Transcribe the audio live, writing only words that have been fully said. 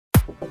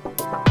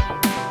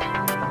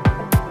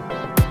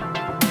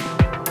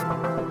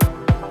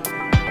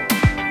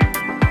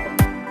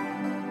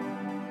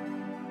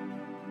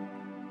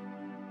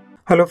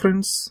Hello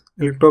friends,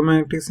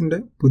 Electromagnetics in the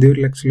പുതിയൊരു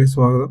ലെക്ചറിലേക്ക്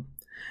സ്വാഗതം.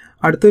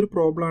 അടുത്തൊരു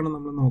പ്രോബ്ലം ആണ്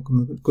നമ്മൾ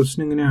നോക്കുന്നത്.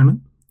 ക്വസ്റ്റ്യൻ ഇങ്ങനെയാണ്: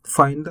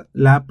 find the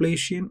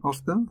Laplacian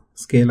of the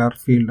scalar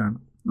field ആണ്.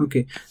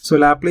 ഓക്കെ, സോ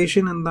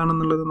ലാപ്ലേഷ്യൻ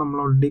എന്താണെന്നുള്ളത് നമ്മൾ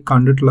ഓൾറെഡി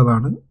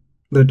കണ്ടിട്ടുള്ളതാണ്.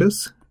 That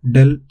is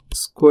del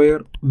square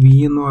V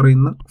എന്ന്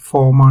പറയുന്ന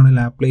ഫോമാണ്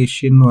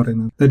ലാപ്ലേഷ്യൻ എന്ന്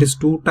പറയുന്നത്. ദാറ്റ് ഈസ്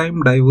 2 ടൈം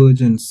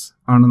ഡൈവേർജൻസ്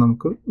ആണ്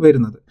നമുക്ക്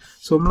വരുന്നത്.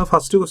 സോ നമ്മൾ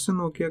ഫസ്റ്റ് ക്വസ്റ്റ്യൻ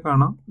നോക്കിയാൽ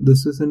കാണാം,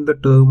 this is in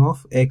the term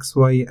of X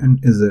Y and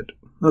Z.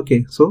 Okay,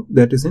 so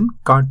that is in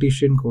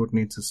Cartesian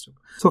coordinate system.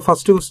 So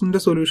first question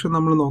the solution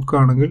നമ്മൾ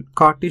നോക്കുകയാണെങ്കിൽ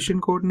Cartesian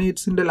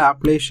coordinates in the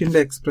Laplacian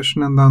expression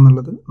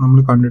എന്താണെന്നുള്ളത് നമ്മൾ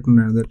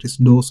കണ്ടിട്ടുണ്ടായിരുന്നു. That is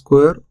dou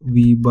square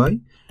v by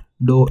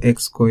dou x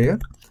square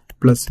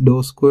plus dou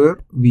square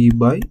v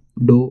by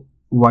dou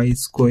y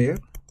square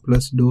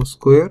plus dou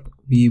square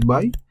v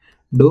by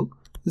dou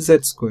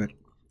z square.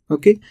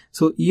 Okay,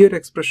 so ഈ ഒരു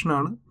expression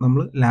ആണ്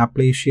നമ്മൾ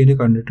ലാപ്ലേഷ്യന്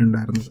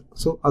കണ്ടിട്ടുണ്ടായിരുന്നത്.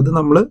 So അത്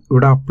നമ്മൾ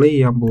ഇവിടെ അപ്ലൈ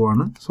ചെയ്യാൻ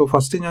പോവാണ്. സോ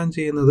ഫസ്റ്റ് ഞാൻ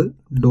ചെയ്യുന്നത്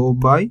ഡോ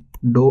ബൈ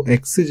ഡോ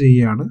എക്സ്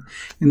ചെയ്യാണ്.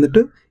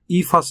 എന്നിട്ട് ഈ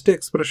first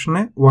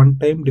എക്സ്പ്രഷനെ 1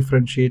 time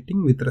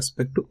differentiating with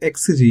respect to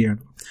X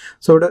ചെയ്യാണ്.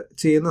 സോ ഇവിടെ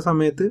ചെയ്യുന്ന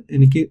സമയത്ത്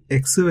എനിക്ക്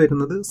എക്സ്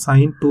വരുന്നത്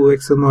സൈൻ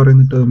 2x എന്ന്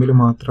പറയുന്ന ടേമിൽ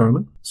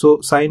മാത്രമാണ്. സോ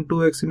സൈൻ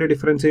 2xന്റെ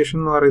ഡിഫറൻഷിയേഷൻ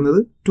എന്ന്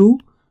പറയുന്നത് 2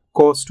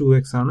 cos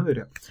 2x ആണ്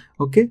വരിക.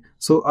 ഓക്കെ,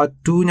 സോ ആ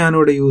 2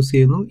 ഞാനിവിടെ യൂസ്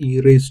ചെയ്യുന്നു. e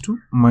raised to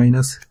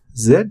minus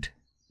z,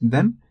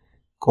 then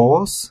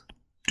cos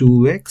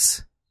 2x,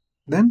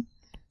 then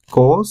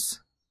cos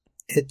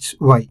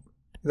hy.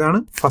 ഇതാണ്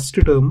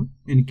ഫസ്റ്റ് ടേം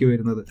എനിക്ക്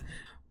വരുന്നത്.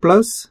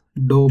 Plus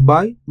Dr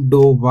by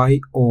Dr Y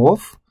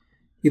of,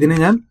 ഇതിനെ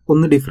ഞാൻ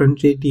ഒന്ന്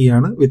ഡിഫറൻഷിയേറ്റ്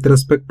ചെയ്യാണ് with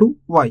respect to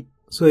y.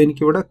 So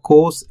എനിക്കിവിടെ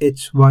cos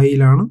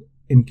hyയിലാണ്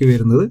എനിക്ക്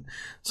വരുന്നത്.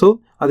 സോ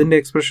അതിന്റെ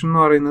എക്സ്പ്രഷൻ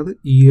എന്ന് പറയുന്നത്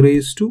e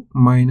raised to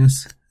minus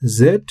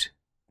z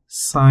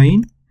sin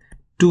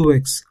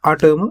 2x. ആ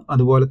ടേം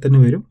അതുപോലെ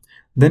തന്നെ വരും.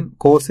 ദെൻ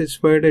cos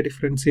hyയുടെ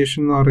ഡിഫറൻസിയേഷൻ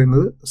എന്ന്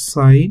പറയുന്നത്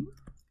sin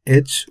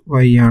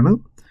hy ആണ്.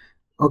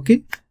 Okay,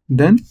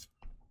 then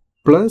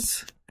plus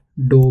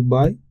Dr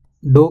by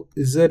Dr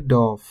z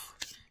of,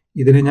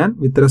 ഇതിനെ ഞാൻ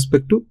വിത്ത്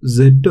റെസ്പെക്ട് ടു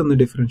z ഒന്ന്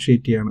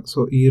ഡിഫറൻഷിയേറ്റ് ചെയ്യാണ്. So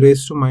e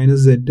raised to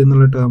minus z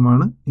എന്നുള്ള ടേം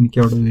ആണ് എനിക്ക്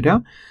അവിടെ വരിക.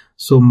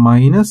 So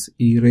minus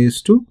e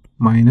raised to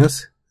minus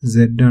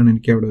z ആണ്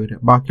എനിക്ക് അവിടെ വരിക.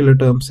 ബാക്കിയുള്ള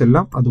ടേംസ്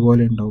എല്ലാം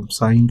അതുപോലെ ഉണ്ടാവും.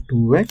 sin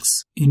 2x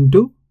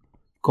into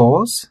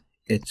cos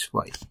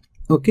hy.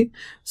 Okay,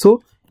 so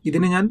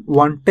ഇതിനെ ഞാൻ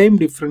 1 ടൈം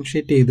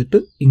ഡിഫറൻഷിയേറ്റ് ചെയ്തിട്ട്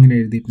ഇങ്ങനെ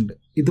എഴുതിയിട്ടുണ്ട്.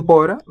 ഇത്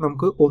പോരാ,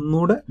 നമുക്ക്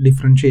ഒന്നുകൂടെ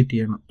ഡിഫറൻഷിയേറ്റ്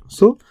ചെയ്യണം.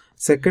 സോ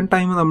സെക്കൻഡ്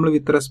ടൈം നമ്മൾ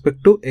വിത്ത്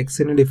റെസ്പെക്ട് ടു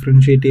എക്സിനെ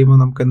ഡിഫറൻഷിയേറ്റ് ചെയ്യുമ്പോൾ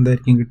നമുക്ക്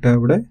എന്തായിരിക്കും കിട്ടുക?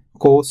 ഇവിടെ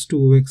cos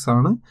 2x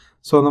ആണ്.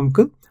 സോ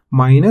നമുക്ക്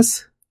മൈനസ്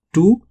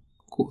 2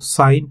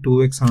 sin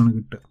 2x ആണ്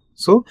കിട്ടുക.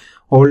 സോ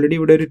ഓൾറെഡി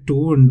ഇവിടെ ഒരു 2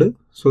 ഉണ്ട്.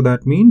 സോ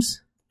ദാറ്റ് മീൻസ്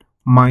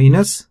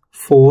മൈനസ്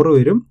 4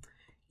 വരും.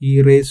 e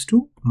raised to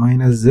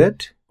minus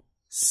z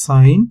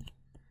sin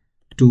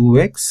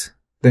 2x,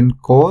 then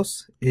cos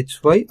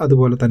hy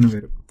അതുപോലെ തന്നെ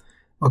വരും.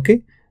 ഓക്കെ,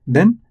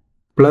 ദെൻ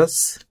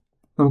പ്ലസ്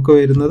നമുക്ക്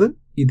വരുന്നത്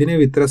ഇതിനെ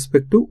വിത്ത്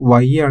റെസ്പെക്ട് ടു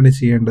y ആണ്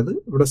ചെയ്യേണ്ടത്.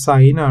 ഇവിടെ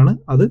സൈൻ ആണ്,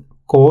 അത്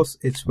cos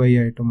hy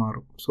ആയിട്ട്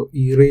മാറും. So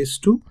e raised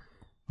to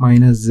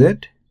minus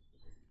z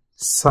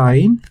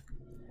sin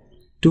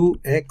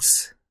 2x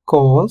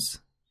cos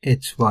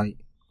hy.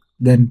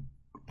 Then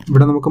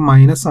ഇവിടെ നമുക്ക്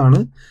മൈനസ്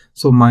ആണ്.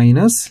 സോ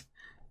മൈനസ്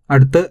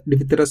അടുത്ത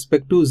വിത്ത്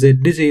റെസ്പെക്ട് ടു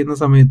z ചെയ്യുന്ന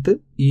സമയത്ത്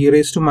e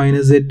raised to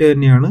minus z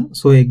തന്നെയാണ്.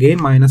 സോ അഗെയിൻ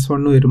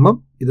 -1 വരുമ്പം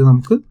ഇത്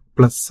നമുക്ക്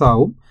പ്ലസ്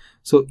ആവും.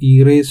 So e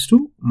raised to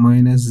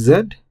minus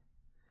z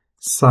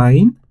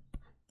sin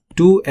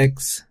 2x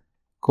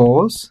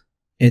cos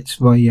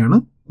hy ആണ്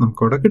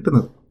നമുക്കവിടെ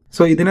കിട്ടുന്നത്.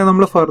 സോ ഇതിനെ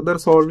നമ്മൾ ഫർദർ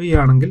സോൾവ്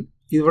ചെയ്യുകയാണെങ്കിൽ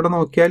ഇവിടെ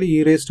നോക്കിയാൽ e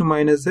raised to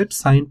minus z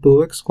sin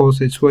 2x cos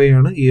hy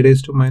ആണ്, e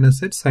raised to minus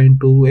z sin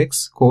 2x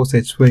cos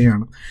hy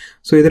ആണ്.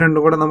 സോ ഇത്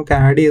രണ്ടും കൂടെ നമുക്ക്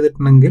ആഡ്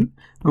ചെയ്തിട്ടുണ്ടെങ്കിൽ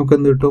നമുക്ക്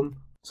എന്ത് കിട്ടും?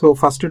 സോ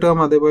ഫസ്റ്റ് ടേം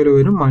അതേപോലെ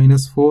വരും,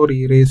 -4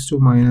 e raised to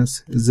minus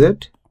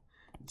z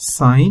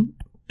sin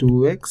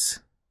 2x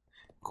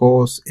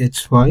cos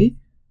hy,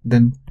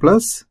 then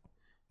plus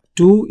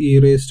 2 e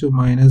raised to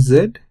minus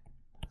z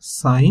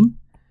sin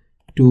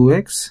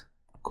 2x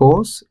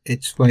cos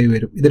hy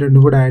വരും. ഇത്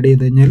രണ്ടും കൂടെ ആഡ്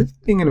ചെയ്ത് കഴിഞ്ഞാൽ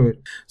ഇങ്ങനെ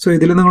വരും. സോ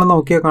ഇതിൽ നിങ്ങൾ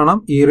നോക്കിയാൽ കാണാം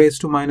e raised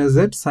to minus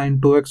z sin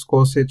 2x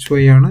cos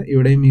hy ആണ്.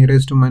 ഇവിടെയും e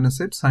raised to minus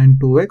z sin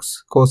 2x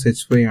cos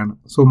hy ആണ്.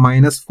 സോ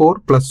 -4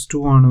 plus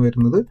 2 ആണ്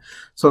വരുന്നത്.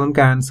 സോ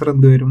നമുക്ക് ആൻസർ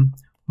എന്ത് വരും?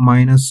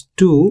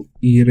 -2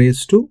 e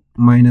raised to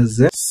minus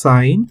z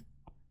sin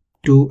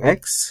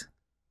 2x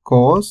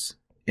cos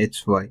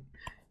hy.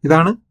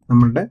 ഇതാണ്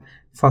നമ്മളുടെ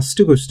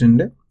ഫസ്റ്റ്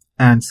ക്വസ്റ്റ്യന്റെ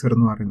ആൻസർ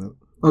എന്ന് പറയുന്നത്.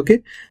 ഓക്കെ,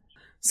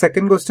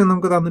 സെക്കൻഡ് ക്വസ്റ്റ്യൻ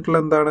നമുക്ക് തന്നിട്ടുള്ള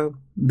എന്താണ്?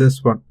 This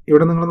one.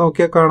 ഇവിടെ നിങ്ങൾ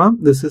നോക്കിയാൽ കാണാം,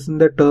 this is in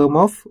the term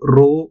of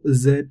raw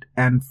z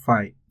and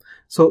phi.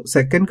 So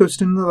second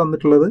question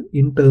തന്നിട്ടുള്ളത്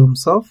in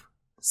terms of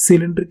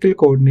cylindrical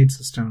coordinate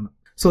system ആണ്.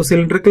 സോ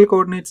സിലിണ്ടറിക്കൽ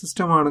കോർഡിനേറ്റ്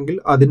സിസ്റ്റം ആണെങ്കിൽ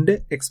അതിന്റെ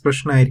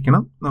എക്സ്പ്രഷൻ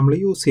ആയിരിക്കണം നമ്മൾ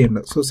യൂസ്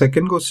ചെയ്യേണ്ടത്. സോ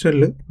സെക്കൻഡ്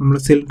ക്വസ്റ്റ്യനിൽ നമ്മൾ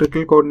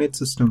cylindrical coordinate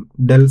system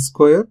del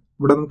square,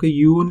 ഇവിടെ നമുക്ക്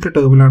യുവിന്റെ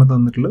ടേമിലാണ്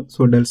തന്നിട്ടുള്ളത്.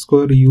 So del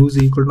square U is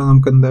equal to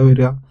നമുക്ക് എന്താ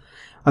വരിക?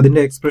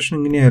 അതിന്റെ എക്സ്പ്രഷൻ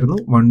ഇങ്ങനെയായിരുന്നു,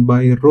 1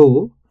 by rho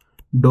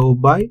dou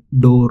by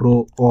dou rho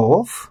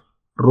of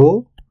rho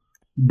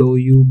dou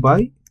u by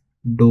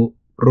dou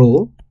rho,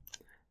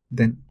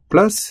 then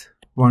plus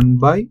 1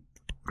 by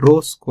rho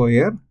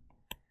square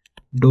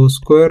dou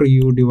square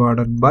u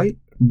divided by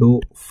dou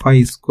phi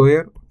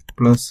square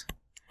plus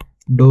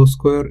dou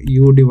square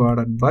u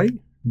divided by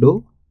dou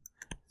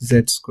z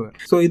square.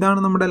 So ഇതാണ്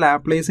നമ്മുടെ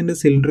ലാപ്ലേസിന്റെ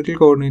cylindrical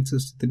coordinate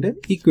സിസ്റ്റത്തിന്റെ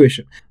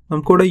equation.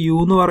 നമുക്കിവിടെ u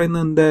എന്ന്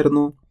പറയുന്നത്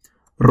എന്തായിരുന്നു?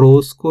 Rho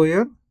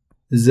square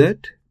z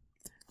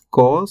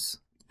cos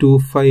 2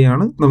 phi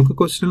ആണ് നമുക്ക്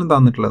ക്വസ്റ്റ്യനിൽ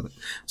തന്നിട്ടുള്ളത്.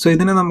 സോ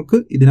ഇതിനെ നമുക്ക്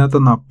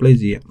ഇതിനകത്തൊന്ന് അപ്ലൈ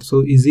ചെയ്യാം. So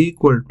is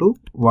equal to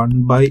 1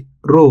 by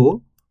rho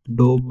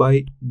dou by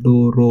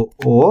dou rho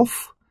of.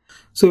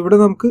 So ഇവിടെ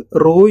നമുക്ക്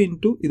റോ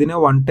ഇൻറ്റു ഇതിനെ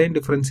വൺ ടൈം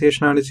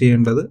ഡിഫറൻസിയേഷൻ ആണ്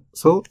ചെയ്യേണ്ടത്.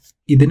 സോ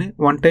ഇതിന്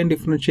വൺ ടൈം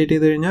ഡിഫറൻഷിയേറ്റ്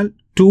ചെയ്ത് കഴിഞ്ഞാൽ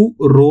 2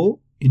 rho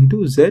into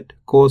z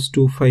cos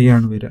 2 phi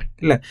ആണ് വരിക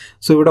അല്ലേ.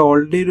 സോ ഇവിടെ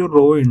ഓൾറെഡി ഒരു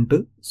റോ ഉണ്ട്.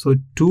 സോ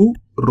 2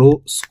 റോ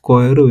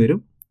സ്ക്വയർ വരും.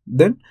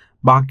 ദെൻ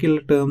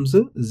ബാക്കിയുള്ള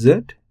ടേംസ് z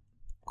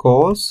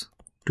cos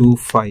 2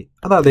 phi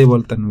അത്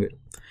അതേപോലെ തന്നെ വരും.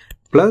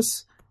 Plus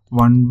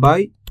 1 by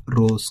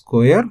rho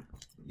square.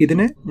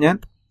 ഇതിനെ ഞാൻ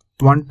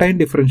വൺ ടൈം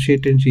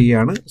ഡിഫറൻഷിയേറ്റ്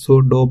ചെയ്യാണ്. So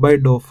Dr by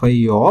Dr phi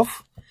of.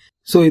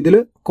 So ഇതിൽ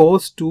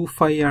cos 2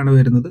 phi ആണ്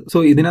വരുന്നത്. സോ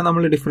ഇതിനെ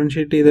നമ്മൾ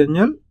ഡിഫറൻഷിയേറ്റ് ചെയ്ത്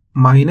കഴിഞ്ഞാൽ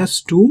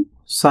 -2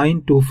 sin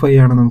 2 phi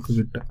ആണ് നമുക്ക്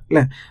കിട്ടുക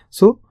അല്ലേ.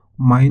 സോ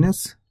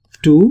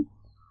 -2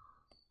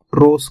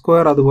 റോ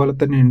സ്ക്വയർ അതുപോലെ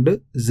തന്നെ ഉണ്ട്,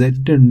 z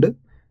ഉണ്ട്,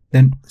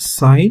 ദെൻ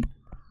sin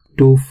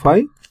 2 phi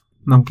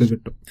നമുക്ക്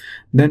കിട്ടും.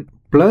 Then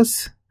plus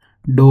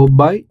Dr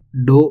by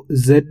Dr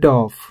z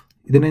of.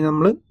 ഇതിനെ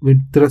നമ്മൾ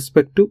with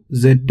respect to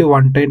z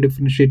one time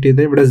differentiate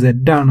ചെയ്ത് ഇവിടെ z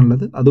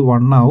ആണുള്ളത്, അത്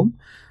 1 ആവും.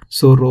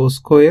 So rho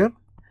square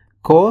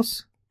cos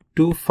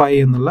 2 phi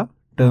എന്നുള്ള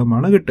ടേം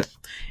ആണ് കിട്ടുക.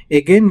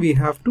 Again we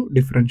have to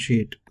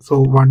differentiate. So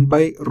 1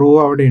 by raw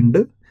അവിടെ ഉണ്ട്.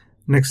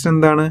 നെക്സ്റ്റ്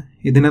എന്താണ്?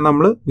 ഇതിനെ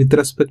നമ്മൾ with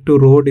respect to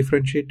rho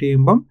differentiate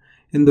ചെയ്യുമ്പം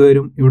എന്ത്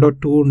വരും? ഇവിടെ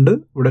 2 ഉണ്ട്,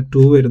 ഇവിടെ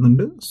 2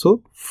 വരുന്നുണ്ട്. So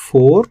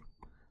 4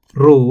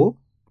 raw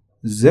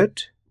z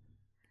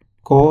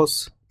cos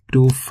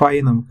 2 phi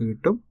നമുക്ക്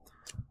കിട്ടും.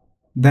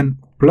 Then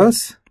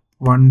plus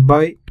 1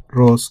 by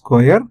rho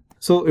square.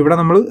 So ഇവിടെ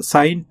നമ്മൾ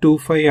sin 2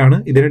 phi ആണ്.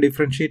 ഇതിനെ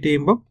ഡിഫറൻഷിയേറ്റ്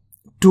ചെയ്യുമ്പോൾ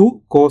 2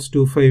 cos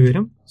 2 phi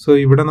വരും. സോ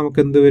ഇവിടെ നമുക്ക്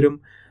എന്ത് വരും?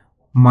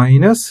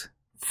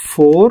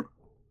 -4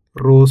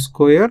 റോ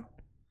സ്ക്വയർ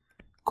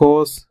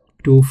cos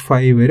 2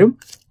 phi വരും.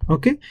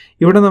 ഓക്കെ,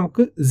 ഇവിടെ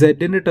നമുക്ക്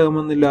z-ന്റെ ടേം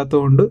ഒന്നും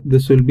ഇല്ലാത്തതുകൊണ്ട്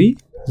ദിസ് വിൽ ബി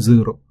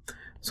 0.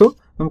 സോ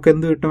നമുക്ക്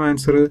എന്ത് കിട്ടും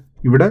ആൻസർ?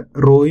 ഇവിടെ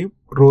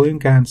റോയും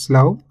ക്യാൻസൽ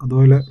ആവും,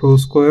 അതുപോലെ റോ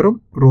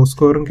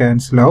സ്ക്വയറും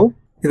ക്യാൻസൽ ആവും.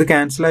 ഇത്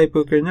ക്യാൻസൽ ആയി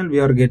പോയി കഴിഞ്ഞാൽ V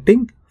are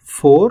getting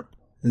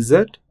 4z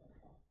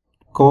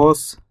cos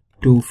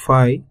 2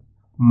 phi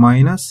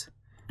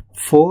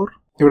 -4.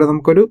 ഇവിടെ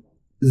നമുക്കൊരു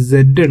z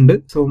ഉണ്ട്.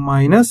 സോ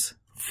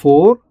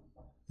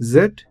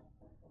 -4z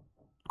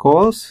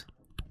cos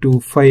 2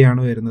 phi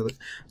ആണ് വരുന്നത്.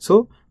 So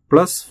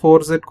plus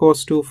 4z cos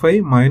 2 phi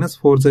minus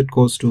 4z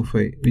cos 2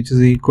 phi which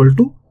is equal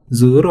to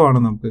 0 ആണ്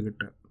നമുക്ക്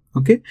കിട്ടുക.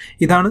 ഓക്കെ,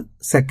 ഇതാണ്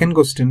സെക്കൻഡ്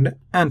ക്വസ്റ്റ്യന്റെ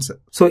ആൻസർ.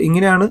 സോ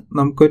ഇങ്ങനെയാണ്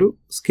നമുക്കൊരു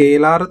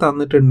സ്കേലാർ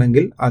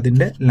തന്നിട്ടുണ്ടെങ്കിൽ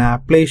അതിന്റെ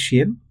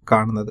ലാപ്ലേഷ്യൻ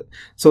കാണുന്നത്.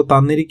 സോ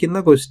തന്നിരിക്കുന്ന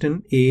ക്വസ്റ്റ്യൻ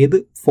ഏത്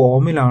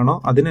ഫോമിലാണോ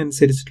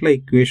അതിനനുസരിച്ചിട്ടുള്ള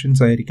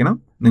ഇക്വേഷൻസ് ആയിരിക്കണം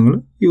നിങ്ങൾ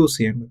യൂസ്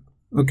ചെയ്യേണ്ടത്.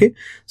 ഓക്കെ,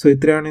 സോ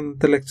ഇത്രയാണ്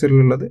ഇന്നത്തെ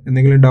ലെക്ചറിലുള്ളത്.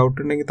 എന്തെങ്കിലും ഡൗട്ട്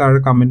ഉണ്ടെങ്കിൽ താഴെ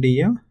കമന്റ്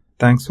ചെയ്യുക.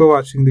 Thanks for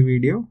watching the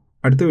video.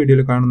 അടുത്ത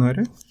വീഡിയോയിൽ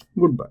കാണുന്നവരെ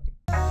ഗുഡ് ബൈ.